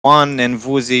1 and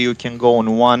Vuzi, you can go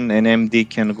on 1, and MD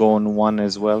can go on 1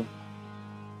 as well.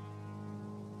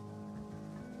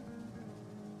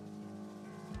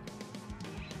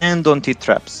 And don't eat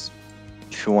traps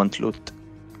if you want loot.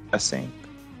 Just saying.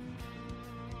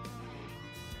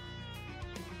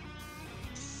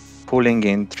 Pulling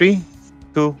in 3,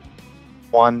 2,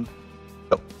 1,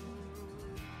 go.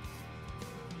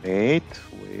 Wait.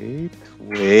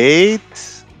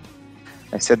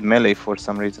 I said melee for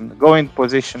some reason. Go in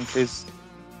position, please.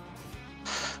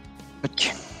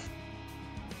 Okay.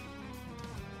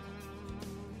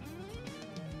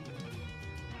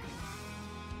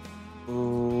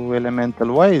 Ooh,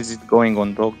 elemental. Why is it going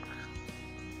on dog?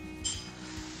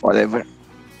 Whatever.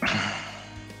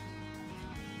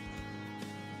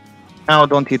 Now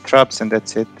don't hit traps and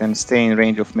that's it. And stay in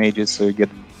range of mages so you get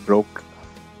broke.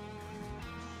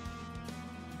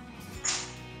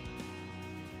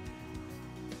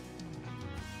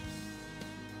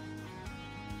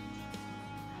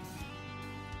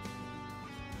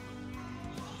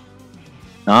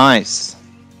 Nice.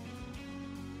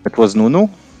 That was Nunu.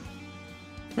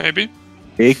 Maybe.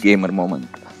 Big gamer moment.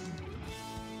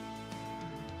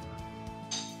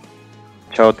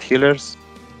 Watch out, healers.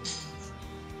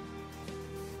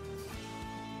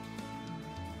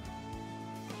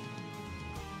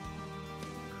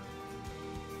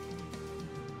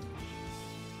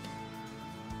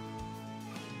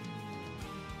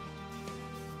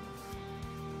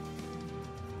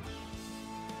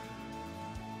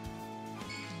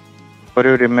 For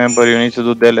you, remember, you need to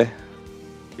do Dele.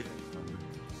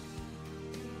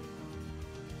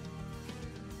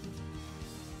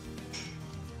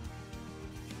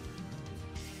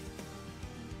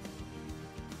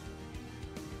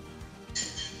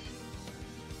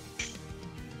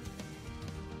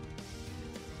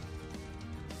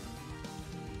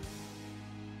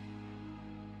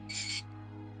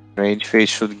 Rage Face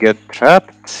should get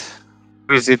trapped.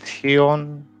 Who is it he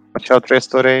on? Watch out,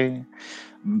 Restore.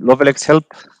 Lovelex,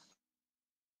 help.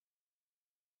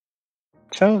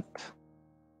 Watch out.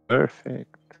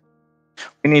 Perfect.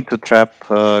 We need to trap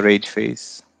Rage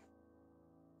Face.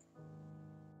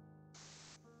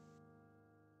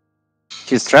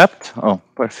 He's trapped? Oh,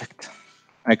 perfect.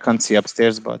 I can't see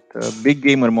upstairs, but big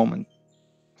gamer moment.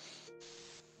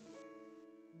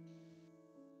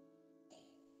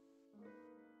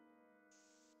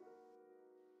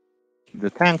 Keep the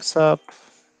tanks up.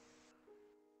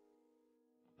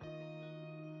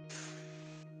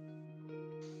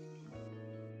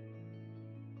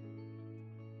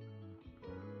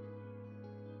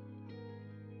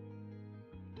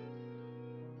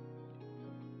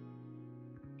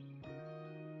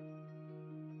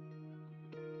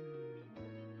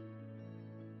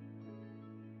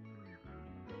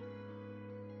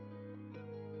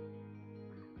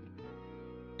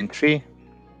 In 3.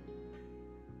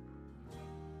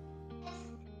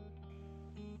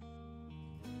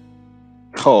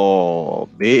 Oh,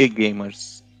 big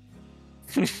gamers.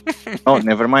 Oh,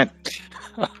 never mind.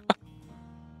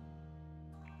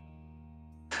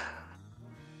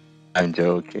 I'm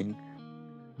joking.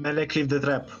 Melee clip the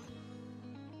trap.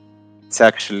 It's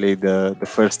actually the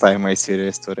first time I see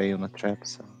Restore on a trap,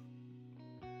 so.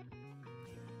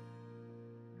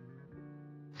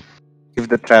 Give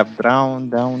the trap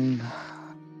down.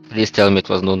 Please tell me it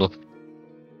was Nunu.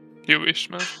 You wish,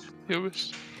 man. You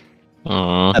wish.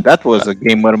 That was a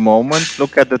gamer moment.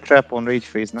 Look at the trap on Rage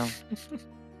Face now.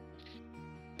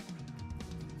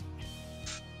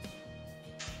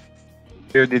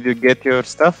 Here, did you get your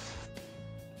stuff?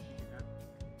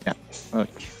 Yeah.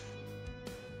 Okay.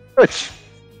 Good.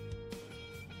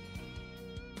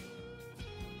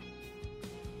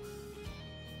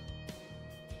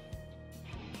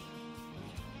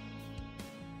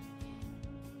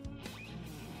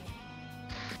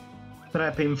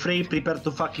 Trap in free, prepare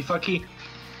to fucky.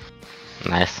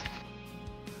 Nice.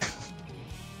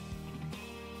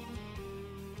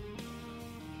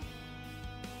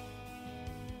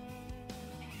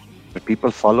 Are people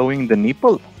following the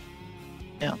nipple?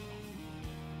 Yeah.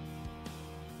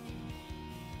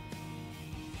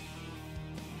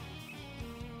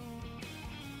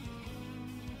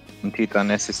 Don't hit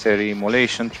unnecessary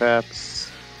immolation traps.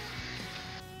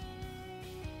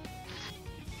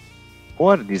 Who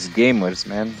are these gamers,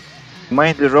 man? Am I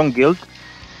in the wrong guild?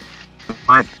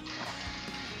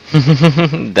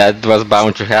 That was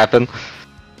bound to happen.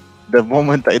 The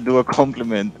moment I do a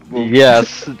compliment. Boom.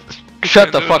 Yes.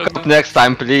 Shut the fuck up next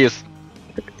time, please.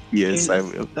 Yes, I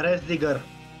will. Rest digger.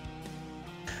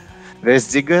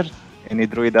 Rest Digger? Any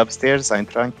druid upstairs? I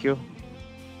trunk you.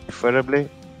 Preferably.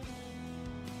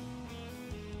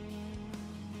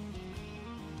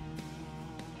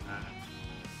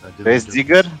 Raise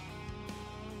Digger.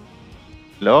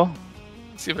 Hello?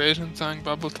 It's evasion tank,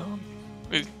 Bubble Town.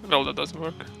 Well, that doesn't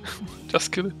work.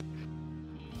 Just kill it.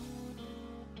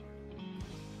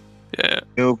 Yeah.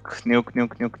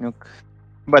 Nuke.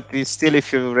 But still,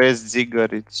 if you raise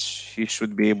Zigger, he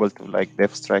should be able to like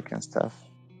Death Strike and stuff.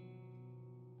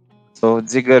 So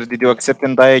Zigger, did you accept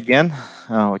and die again?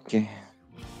 Oh, okay.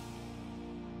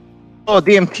 Oh,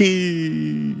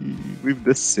 DMT with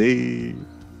the save.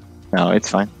 No, it's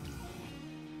fine.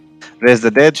 Raise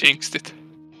the dead. Jinxed it.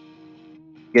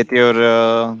 Get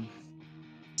your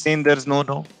cinders,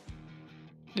 no.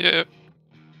 Yeah.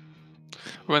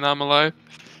 When I'm alive.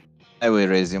 I will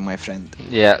raise you, my friend.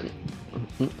 Yeah.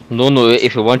 Nunu,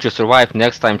 if you want to survive,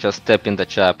 next time just step in the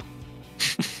trap.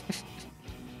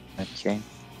 Okay.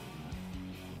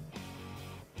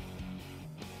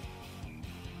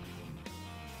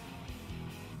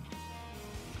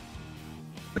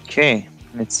 Okay,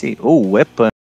 let's see. Oh, weapon.